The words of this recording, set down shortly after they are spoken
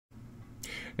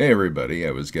Hey everybody,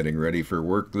 I was getting ready for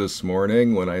work this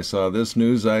morning when I saw this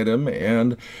news item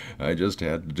and I just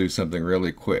had to do something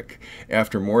really quick.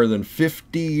 After more than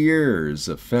 50 years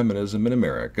of feminism in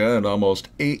America and almost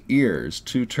 8 years,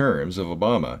 2 terms of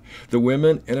Obama, the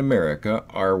women in America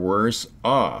are worse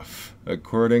off,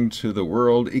 according to the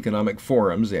World Economic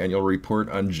Forum's annual report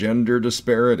on gender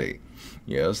disparity.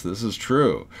 Yes, this is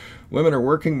true. Women are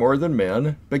working more than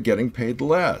men, but getting paid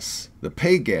less. The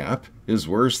pay gap is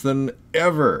worse than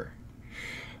ever.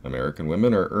 American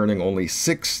women are earning only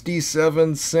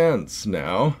 67 cents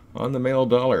now on the male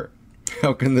dollar.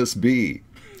 How can this be?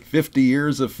 50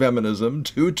 years of feminism,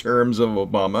 2 terms of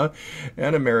Obama,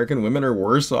 and American women are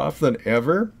worse off than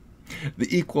ever?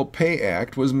 The Equal Pay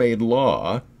Act was made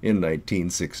law in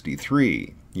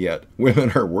 1963. Yet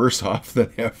women are worse off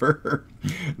than ever.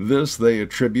 This they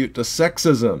attribute to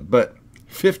sexism, but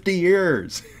 50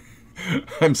 years.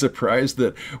 I'm surprised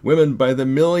that women by the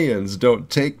millions don't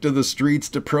take to the streets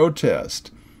to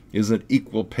protest. Isn't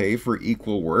equal pay for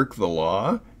equal work the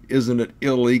law? Isn't it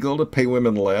illegal to pay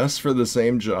women less for the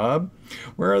same job?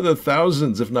 Where are the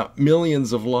thousands, if not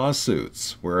millions, of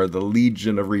lawsuits? Where are the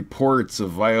legion of reports of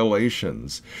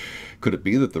violations? Could it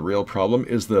be that the real problem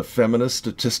is the feminist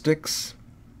statistics?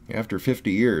 After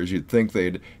 50 years, you'd think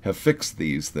they'd have fixed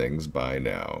these things by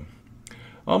now.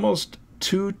 Almost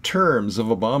 2 terms of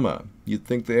Obama. You'd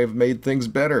think they have made things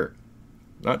better.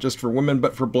 Not just for women,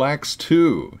 but for blacks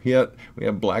too. Yet, we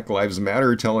have Black Lives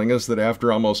Matter telling us that after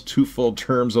almost 2 full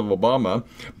terms of Obama,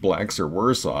 blacks are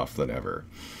worse off than ever.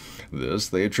 This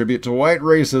they attribute to white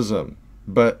racism.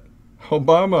 But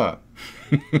Obama!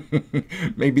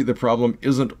 Maybe the problem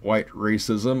isn't white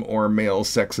racism or male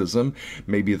sexism.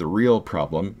 Maybe the real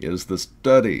problem is the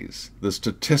studies, the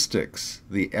statistics,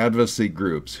 the advocacy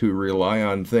groups who rely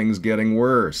on things getting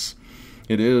worse.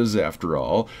 It is, after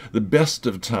all, the best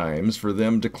of times for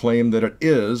them to claim that it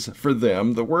is, for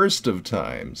them, the worst of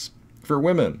times. For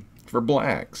women, for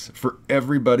blacks, for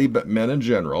everybody but men in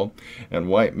general, and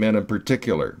white men in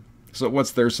particular. So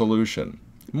what's their solution?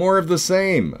 More of the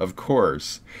same, of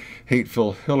course.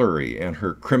 Hateful Hillary and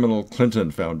her criminal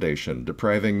Clinton Foundation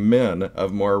depriving men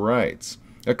of more rights.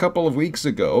 A couple of weeks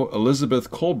ago, Elizabeth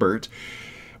Colbert,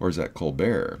 or is that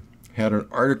Colbert, had an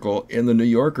article in the New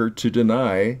Yorker to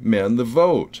deny men the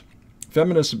vote.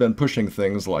 Feminists have been pushing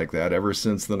things like that ever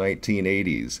since the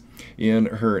 1980s. In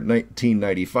her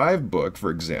 1995 book, for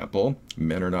example,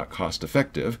 Men Are Not Cost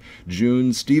Effective,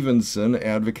 June Stevenson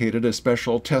advocated a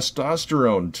special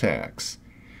testosterone tax.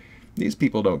 These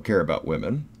people don't care about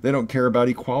women. They don't care about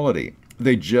equality.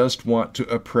 They just want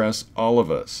to oppress all of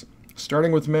us,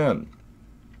 starting with men.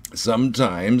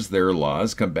 Sometimes their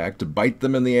laws come back to bite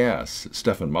them in the ass.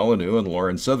 Stefan Molyneux and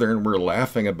Lauren Southern were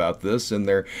laughing about this in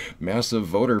their massive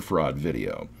voter fraud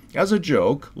video. As a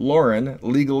joke, Lauren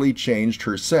legally changed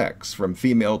her sex from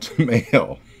female to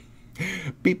male.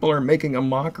 People are making a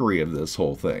mockery of this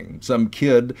whole thing. Some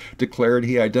kid declared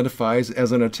he identifies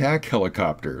as an attack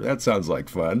helicopter. That sounds like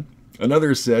fun.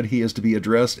 Another said he is to be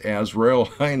addressed as Royal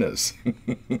Highness.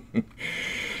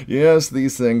 Yes,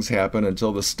 these things happen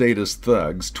until the statist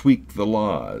thugs tweak the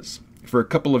laws. For a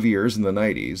couple of years in the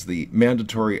 90s, the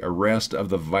mandatory arrest of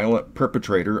the violent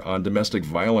perpetrator on domestic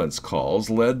violence calls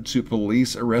led to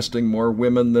police arresting more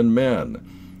women than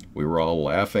men. We were all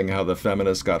laughing how the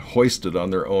feminists got hoisted on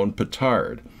their own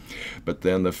petard. But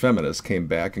then the feminists came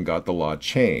back and got the law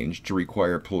changed to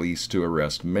require police to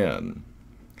arrest men.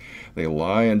 They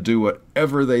lie and do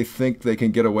whatever they think they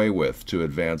can get away with to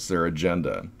advance their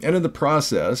agenda. And in the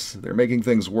process, they're making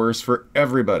things worse for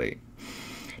everybody.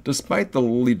 Despite the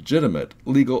legitimate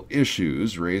legal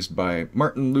issues raised by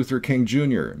Martin Luther King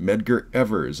Jr., Medgar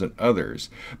Evers, and others,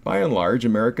 by and large,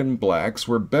 American blacks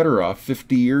were better off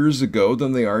 50 years ago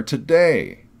than they are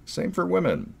today. Same for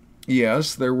women.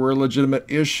 Yes, there were legitimate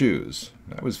issues.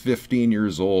 I was 15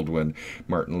 years old when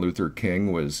Martin Luther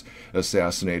King was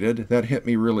assassinated. That hit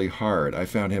me really hard. I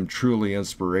found him truly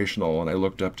inspirational, and I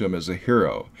looked up to him as a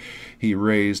hero. He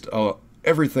raised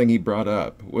everything he brought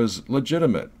up was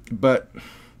legitimate, but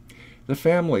the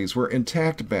families were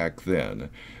intact back then.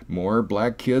 More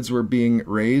black kids were being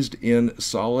raised in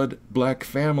solid black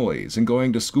families and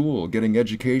going to school, getting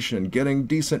education, getting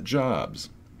decent jobs.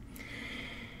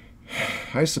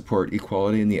 I support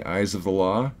equality in the eyes of the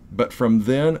law, but from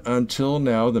then until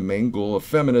now, the main goal of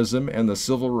feminism and the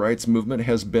civil rights movement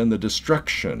has been the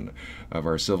destruction of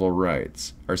our civil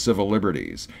rights, our civil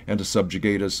liberties, and to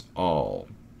subjugate us all.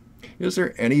 Is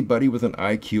there anybody with an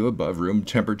IQ above room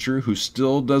temperature who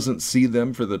still doesn't see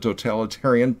them for the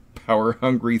totalitarian,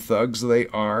 power-hungry thugs they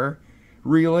are?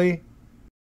 Really?